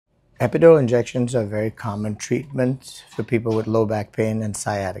Epidural injections are very common treatments for people with low back pain and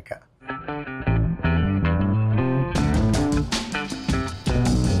sciatica.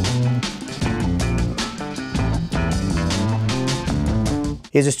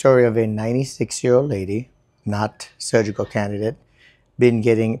 Here's a story of a 96-year-old lady, not surgical candidate, been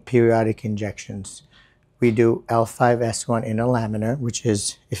getting periodic injections. We do L5-S1 interlaminar, which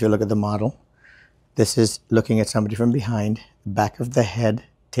is, if you look at the model, this is looking at somebody from behind, back of the head,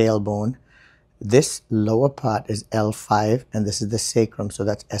 tailbone. This lower part is L5, and this is the sacrum, so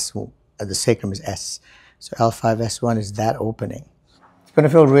that's S1. The sacrum is S. So L5-S1 is that opening. It's going to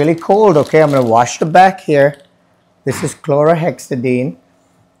feel really cold, okay? I'm going to wash the back here. This is chlorhexidine.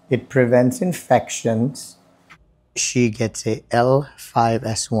 It prevents infections. She gets a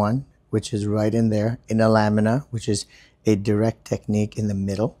L5-S1, which is right in there, interlaminar, which is a direct technique in the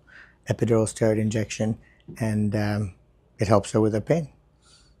middle, epidural steroid injection, and it helps her with her pain.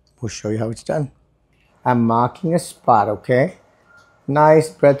 We'll show you how it's done. I'm marking a spot, okay? Nice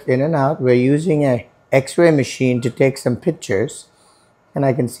breath in and out. We're using an X-ray machine to take some pictures, and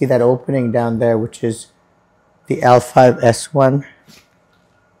I can see that opening down there, which is the L5-S1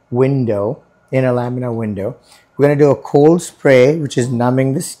 window, interlaminar window. We're going to do a cold spray, which is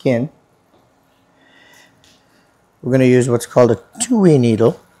numbing the skin. We're going to use what's called a 2-way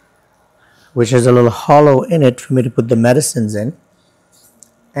needle, which has a little hollow in it for me to put the medicines in.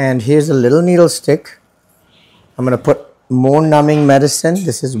 And here's a little needle stick. I'm going to put more numbing medicine.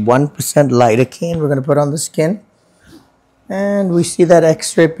 This is 1% lidocaine we're going to put on the skin. And we see that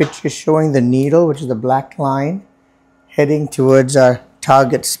X-ray picture showing the needle, which is the black line, heading towards our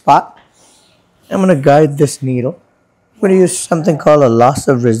target spot. I'm going to guide this needle. I'm going to use something called a loss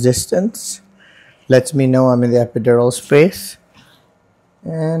of resistance. Lets me know I'm in the epidural space.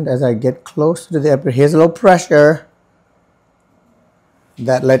 And as I get closer to the epidural, here's a little pressure.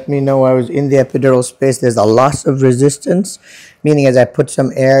 That let me know I was in the epidural space. There's a loss of resistance, meaning as I put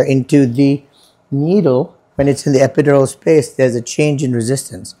some air into the needle, when it's in the epidural space, there's a change in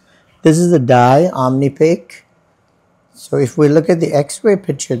resistance. This is the dye, Omnipaque. So if we look at the X-ray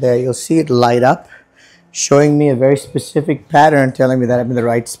picture there, you'll see it light up, showing me a very specific pattern, telling me that I'm in the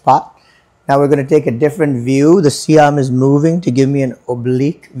right spot. Now we're going to take a different view. The C-arm is moving to give me an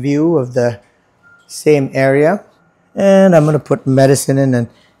oblique view of the same area. And I'm going to put medicine in, and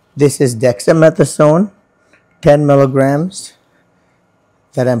this is dexamethasone, 10 milligrams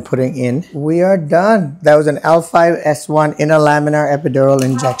that I'm putting in. We are done. That was an L5-S1 interlaminar epidural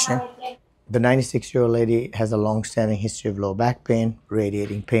injection. The 96-year-old lady has a long-standing history of low back pain,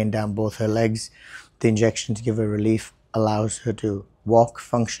 radiating pain down both her legs. The injections give her relief, allows her to walk,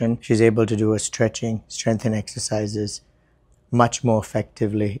 function. She's able to do her stretching, strengthening exercises much more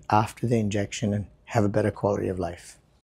effectively after the injection and have a better quality of life.